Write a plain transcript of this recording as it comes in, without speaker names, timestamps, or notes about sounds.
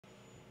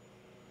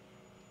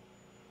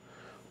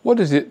What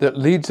is it that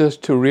leads us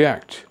to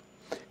react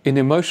in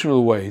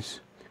emotional ways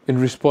in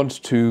response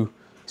to,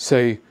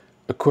 say,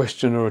 a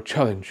question or a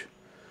challenge?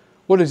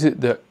 What is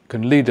it that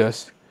can lead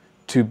us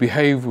to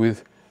behave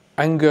with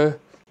anger,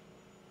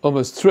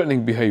 almost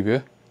threatening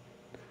behavior,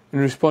 in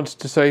response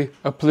to, say,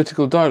 a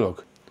political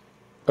dialogue?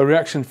 A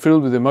reaction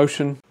filled with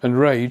emotion and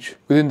rage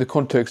within the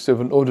context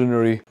of an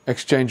ordinary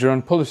exchange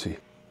around policy.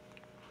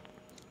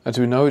 As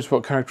we know, it's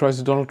what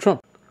characterizes Donald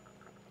Trump.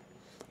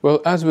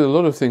 Well, as with a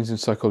lot of things in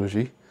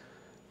psychology,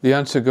 the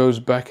answer goes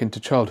back into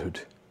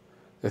childhood.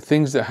 The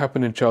things that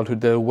happen in childhood,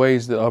 there are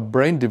ways that our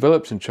brain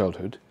develops in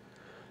childhood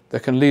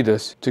that can lead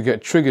us to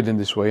get triggered in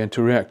this way and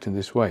to react in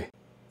this way.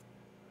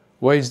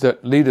 Ways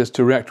that lead us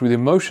to react with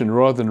emotion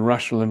rather than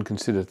rational and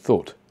considered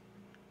thought.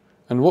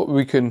 And what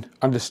we can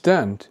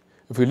understand,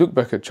 if we look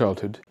back at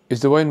childhood,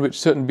 is the way in which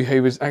certain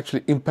behaviors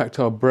actually impact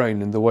our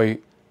brain and the way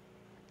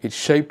it's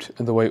shaped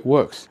and the way it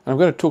works. And I'm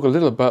going to talk a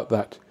little about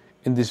that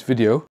in this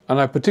video. And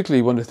I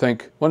particularly want to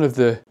thank one of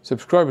the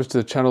subscribers to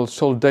the channel,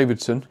 Sol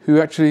Davidson, who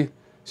actually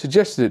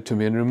suggested it to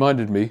me and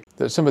reminded me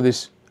that some of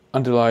this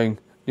underlying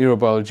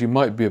neurobiology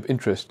might be of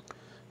interest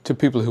to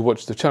people who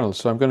watch the channel.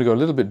 So I'm going to go a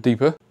little bit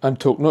deeper and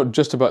talk not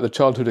just about the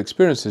childhood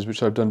experiences,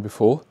 which I've done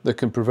before, that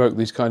can provoke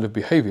these kind of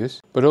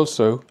behaviors, but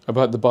also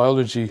about the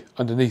biology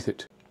underneath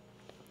it.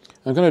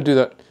 I'm going to do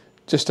that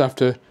just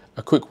after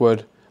a quick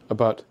word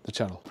about the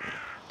channel.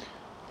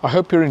 I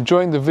hope you're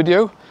enjoying the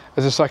video.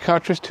 As a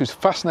psychiatrist who's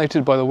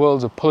fascinated by the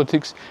worlds of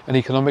politics and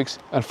economics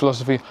and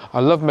philosophy, I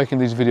love making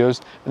these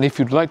videos, and if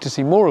you'd like to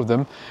see more of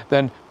them,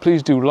 then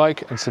please do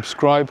like and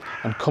subscribe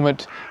and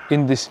comment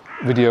in this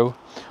video.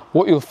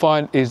 What you'll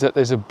find is that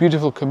there's a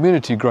beautiful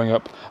community growing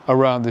up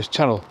around this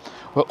channel.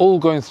 We're all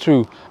going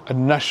through a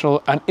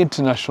national and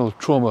international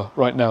trauma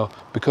right now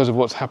because of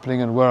what's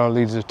happening and where our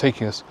leaders are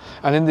taking us.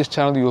 And in this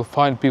channel you'll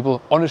find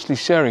people honestly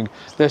sharing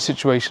their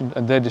situation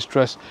and their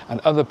distress, and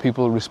other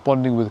people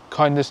responding with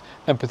kindness,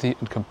 empathy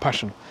and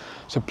compassion.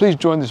 So please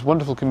join this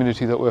wonderful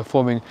community that we're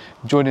forming,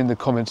 join in the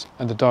comments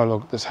and the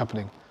dialogue that's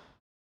happening.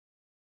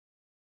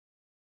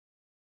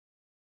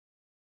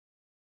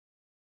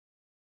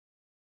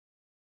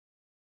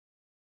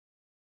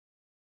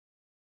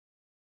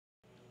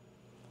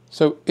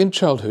 So in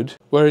childhood,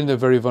 we're in a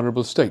very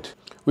vulnerable state.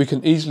 We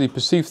can easily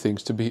perceive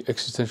things to be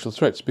existential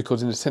threats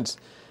because in a sense,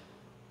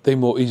 they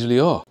more easily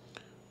are.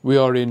 We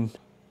are in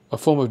a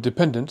form of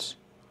dependence,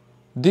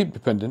 deep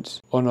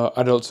dependence on our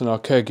adults and our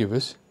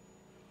caregivers,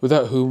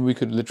 without whom we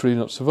could literally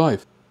not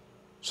survive.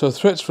 So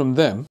threats from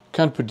them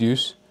can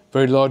produce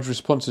very large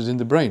responses in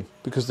the brain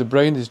because the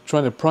brain is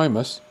trying to prime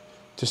us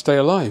to stay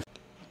alive.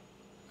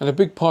 And a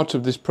big part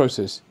of this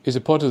process is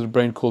a part of the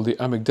brain called the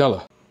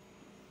amygdala.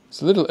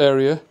 It's a little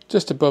area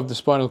just above the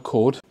spinal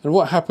cord, and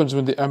what happens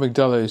when the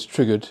amygdala is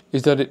triggered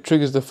is that it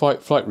triggers the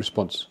fight-flight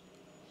response.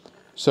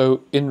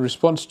 So in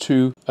response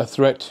to a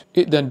threat,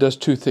 it then does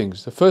two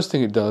things. The first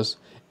thing it does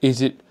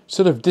is it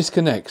sort of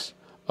disconnects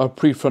our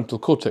prefrontal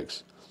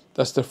cortex.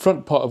 That's the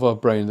front part of our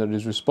brain that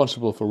is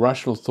responsible for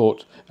rational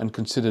thought and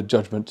considered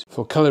judgment,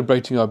 for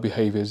calibrating our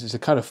behaviors. It's a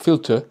kind of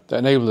filter that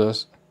enables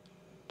us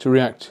to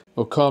react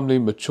more calmly,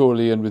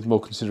 maturely and with more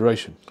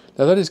consideration.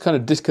 Now that is kind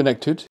of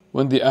disconnected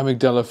when the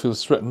amygdala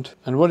feels threatened,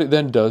 and what it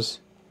then does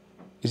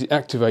is it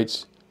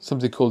activates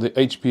something called the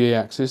HPA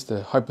axis,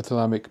 the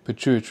hypothalamic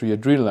pituitary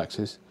adrenal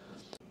axis,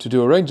 to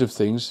do a range of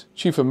things.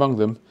 Chief among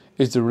them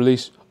is the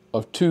release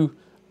of two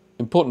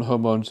important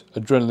hormones,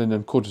 adrenaline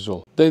and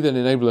cortisol. They then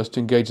enable us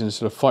to engage in a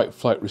sort of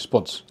fight-flight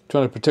response,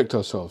 trying to protect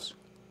ourselves.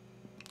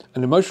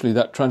 And emotionally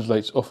that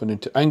translates often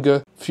into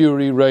anger,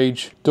 fury,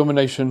 rage,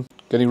 domination,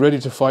 getting ready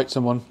to fight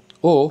someone,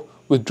 or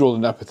withdrawal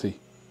and apathy,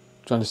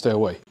 trying to stay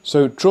away.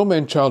 So trauma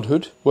in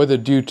childhood, whether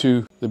due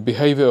to the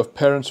behavior of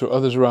parents or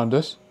others around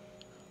us,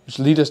 which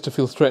lead us to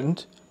feel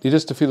threatened, lead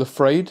us to feel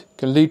afraid,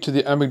 can lead to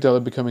the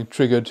amygdala becoming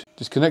triggered,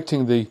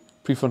 disconnecting the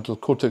prefrontal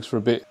cortex for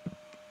a bit,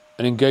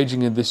 and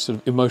engaging in this sort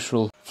of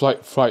emotional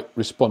flight-fight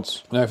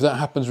response. Now if that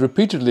happens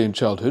repeatedly in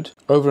childhood,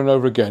 over and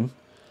over again,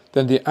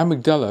 then the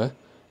amygdala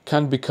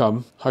can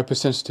become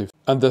hypersensitive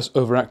and thus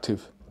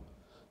overactive.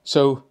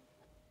 So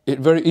it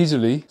very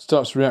easily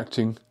starts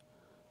reacting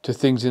to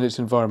things in its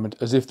environment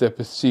as if they're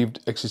perceived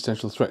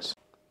existential threats.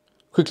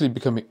 Quickly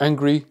becoming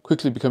angry,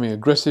 quickly becoming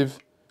aggressive,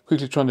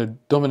 quickly trying to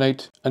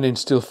dominate and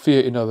instill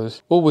fear in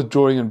others, or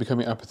withdrawing and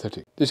becoming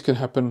apathetic. This can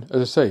happen,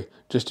 as I say,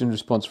 just in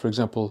response, for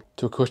example,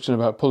 to a question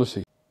about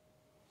policy,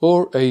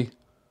 or a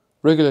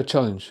regular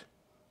challenge.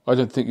 I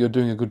don't think you're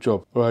doing a good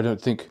job, or I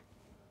don't think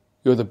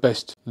you're the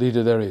best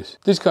leader there is.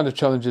 These kind of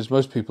challenges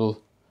most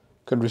people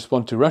can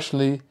respond to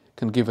rationally,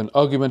 can give an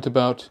argument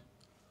about,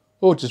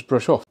 or just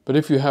brush off. But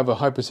if you have a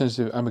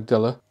hypersensitive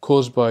amygdala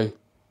caused by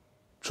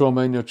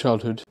trauma in your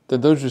childhood,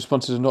 then those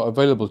responses are not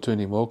available to you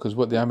anymore, because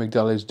what the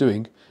amygdala is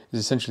doing is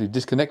essentially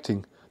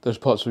disconnecting those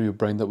parts of your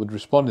brain that would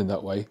respond in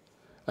that way,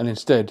 and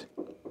instead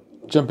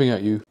jumping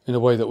at you in a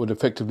way that would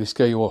effectively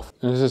scare you off.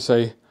 And as I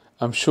say,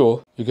 I'm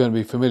sure you're going to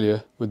be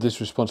familiar with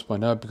this response by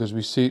now because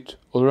we see it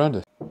all around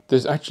us.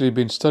 There's actually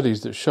been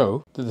studies that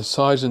show that the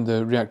size and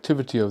the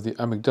reactivity of the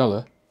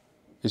amygdala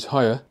is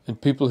higher in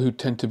people who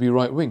tend to be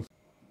right-wing.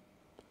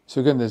 So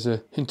again, there's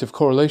a hint of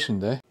correlation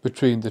there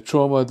between the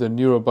trauma, the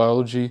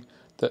neurobiology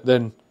that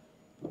then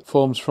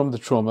forms from the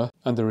trauma,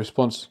 and the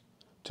response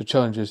to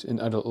challenges in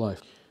adult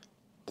life.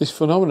 This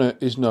phenomenon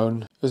is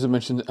known, as I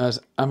mentioned, as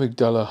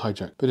amygdala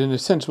hijack. But in a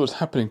sense, what's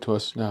happening to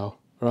us now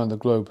around the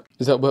globe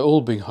is that we're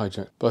all being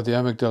hijacked by the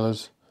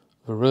amygdalas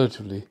of a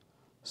relatively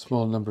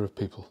small number of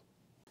people.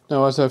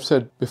 Now, as I've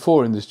said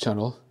before in this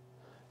channel,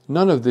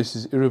 none of this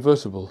is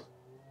irreversible.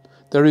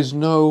 There is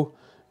no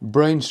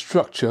brain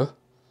structure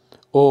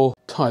or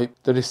type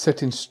that is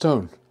set in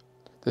stone.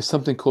 There's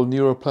something called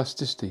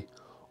neuroplasticity.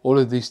 All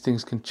of these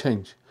things can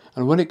change.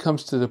 And when it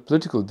comes to the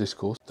political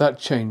discourse, that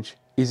change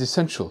is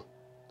essential.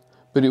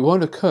 But it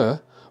won't occur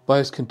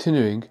by us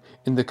continuing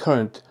in the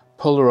current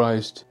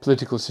polarized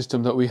political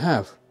system that we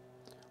have,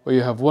 where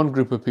you have one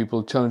group of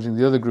people challenging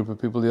the other group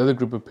of people, the other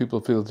group of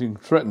people feeling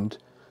threatened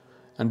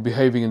and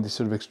behaving in this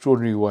sort of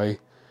extraordinary way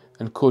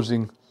and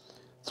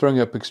throwing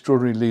up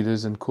extraordinary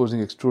leaders and causing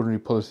extraordinary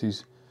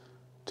policies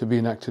to be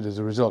enacted as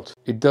a result.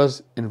 It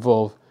does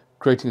involve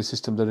creating a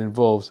system that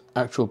involves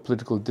actual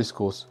political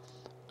discourse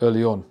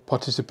early on,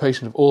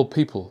 participation of all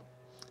people,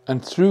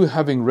 and through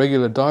having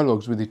regular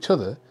dialogues with each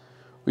other,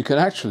 we can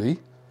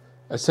actually,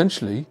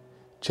 essentially,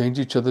 change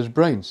each other's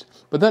brains.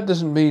 But that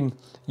doesn't mean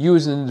you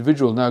as an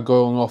individual now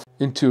going off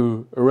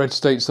into a red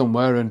state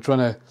somewhere and trying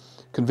to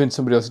convince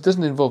somebody else. It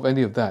doesn't involve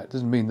any of that. It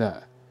doesn't mean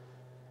that.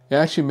 It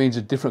actually means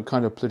a different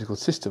kind of political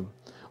system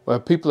where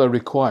people are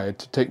required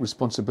to take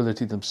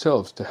responsibility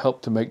themselves to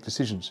help to make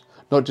decisions,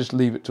 not just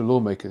leave it to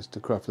lawmakers to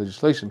craft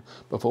legislation,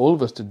 but for all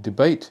of us to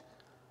debate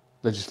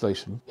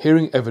legislation,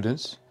 hearing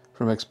evidence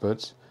from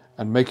experts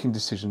and making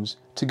decisions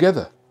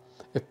together.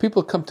 If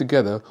people come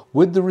together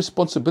with the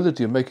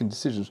responsibility of making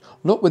decisions,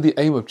 not with the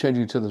aim of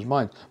changing each other's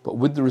minds, but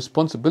with the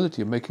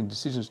responsibility of making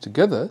decisions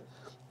together,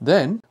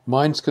 then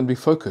minds can be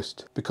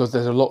focused because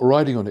there's a lot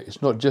riding on it.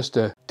 It's not just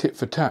a tit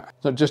for tat,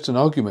 it's not just an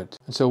argument.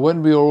 And so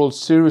when we are all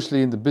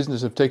seriously in the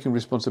business of taking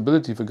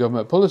responsibility for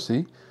government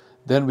policy,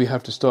 then we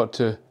have to start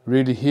to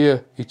really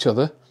hear each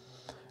other,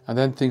 and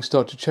then things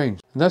start to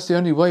change. And that's the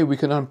only way we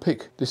can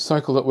unpick this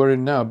cycle that we're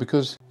in now,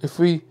 because if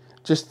we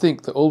just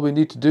think that all we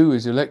need to do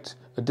is elect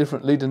a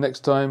different leader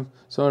next time,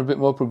 someone a bit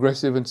more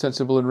progressive and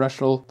sensible and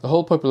rational, the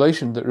whole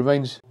population that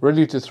remains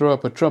ready to throw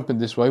up a Trump in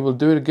this way will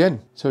do it again.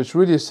 So it's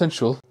really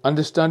essential,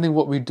 understanding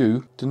what we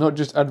do, to not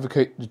just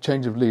advocate the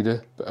change of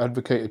leader, but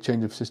advocate a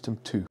change of system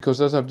too.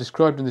 Because as I've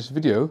described in this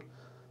video,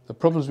 the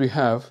problems we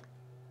have,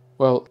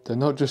 well, they're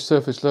not just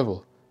surface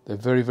level, they're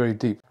very, very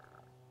deep.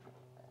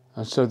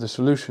 And so the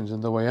solutions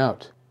and the way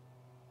out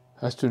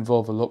has to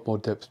involve a lot more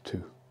depth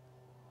too.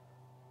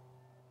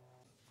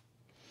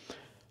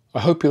 I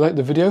hope you liked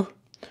the video.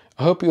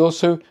 I hope you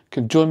also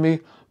can join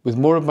me with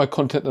more of my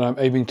content that I'm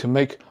aiming to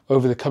make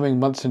over the coming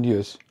months and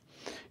years.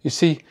 You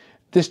see,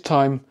 this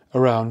time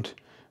around,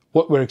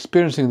 what we're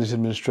experiencing in this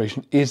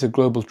administration is a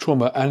global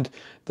trauma, and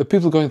the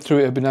people going through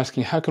it have been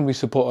asking, how can we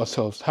support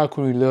ourselves? How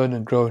can we learn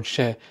and grow and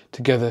share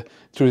together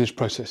through this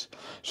process?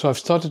 So I've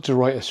started to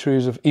write a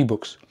series of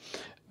ebooks.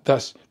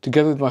 That's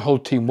together with my whole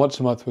team. Once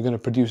a month we're going to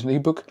produce an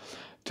ebook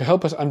to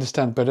help us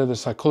understand better the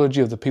psychology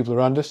of the people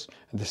around us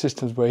and the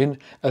systems we're in,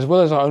 as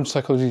well as our own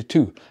psychology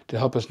too, to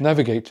help us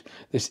navigate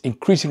this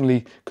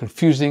increasingly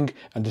confusing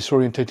and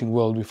disorientating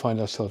world we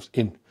find ourselves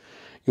in.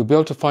 You'll be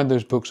able to find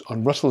those books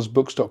on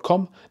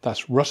russellsbooks.com.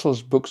 That's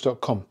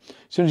russellsbooks.com. As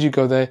soon as you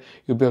go there,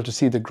 you'll be able to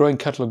see the growing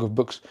catalogue of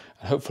books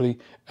and hopefully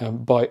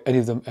buy any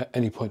of them at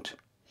any point.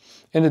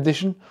 In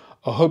addition,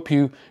 I hope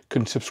you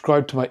can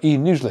subscribe to my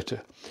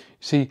e-newsletter.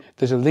 See,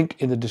 there's a link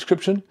in the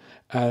description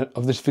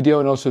of this video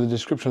and also the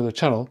description of the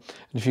channel.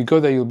 And if you go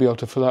there, you'll be able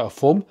to fill out a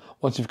form.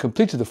 Once you've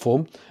completed the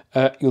form,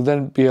 you'll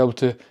then be able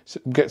to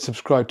get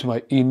subscribed to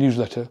my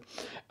e-newsletter.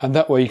 And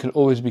that way you can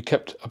always be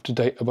kept up to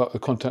date about the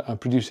content I'm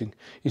producing.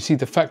 You see,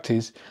 the fact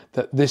is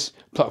that this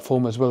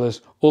platform, as well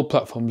as all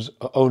platforms,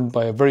 are owned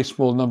by a very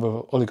small number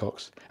of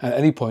oligarchs. And at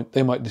any point,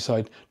 they might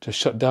decide to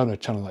shut down a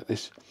channel like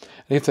this.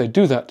 And if they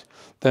do that,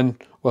 then,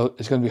 well,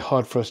 it's going to be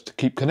hard for us to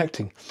keep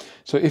connecting.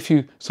 So if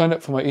you sign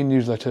up for my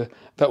e-newsletter,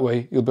 that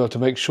way you'll be able to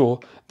make sure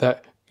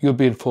that you'll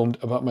be informed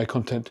about my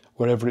content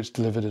wherever it's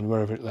delivered and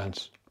wherever it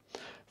lands.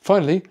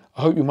 Finally,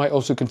 I hope you might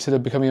also consider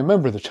becoming a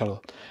member of the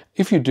channel.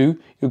 If you do,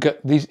 you'll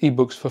get these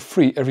ebooks for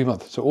free every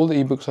month. So all the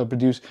ebooks I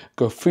produce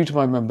go free to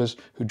my members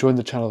who join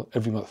the channel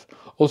every month.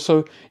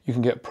 Also, you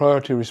can get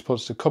priority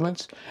response to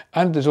comments,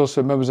 and there's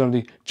also a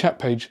members-only chat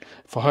page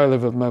for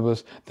higher-level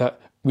members that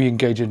we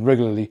engage in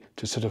regularly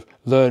to sort of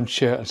learn,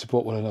 share, and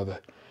support one another.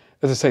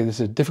 As I say,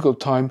 this is a difficult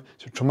time,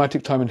 it's a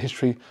traumatic time in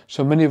history,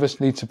 so many of us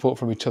need support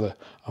from each other.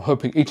 I'm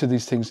hoping each of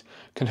these things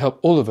can help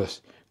all of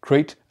us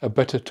create a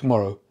better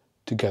tomorrow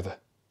together.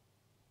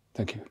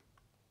 Thank you.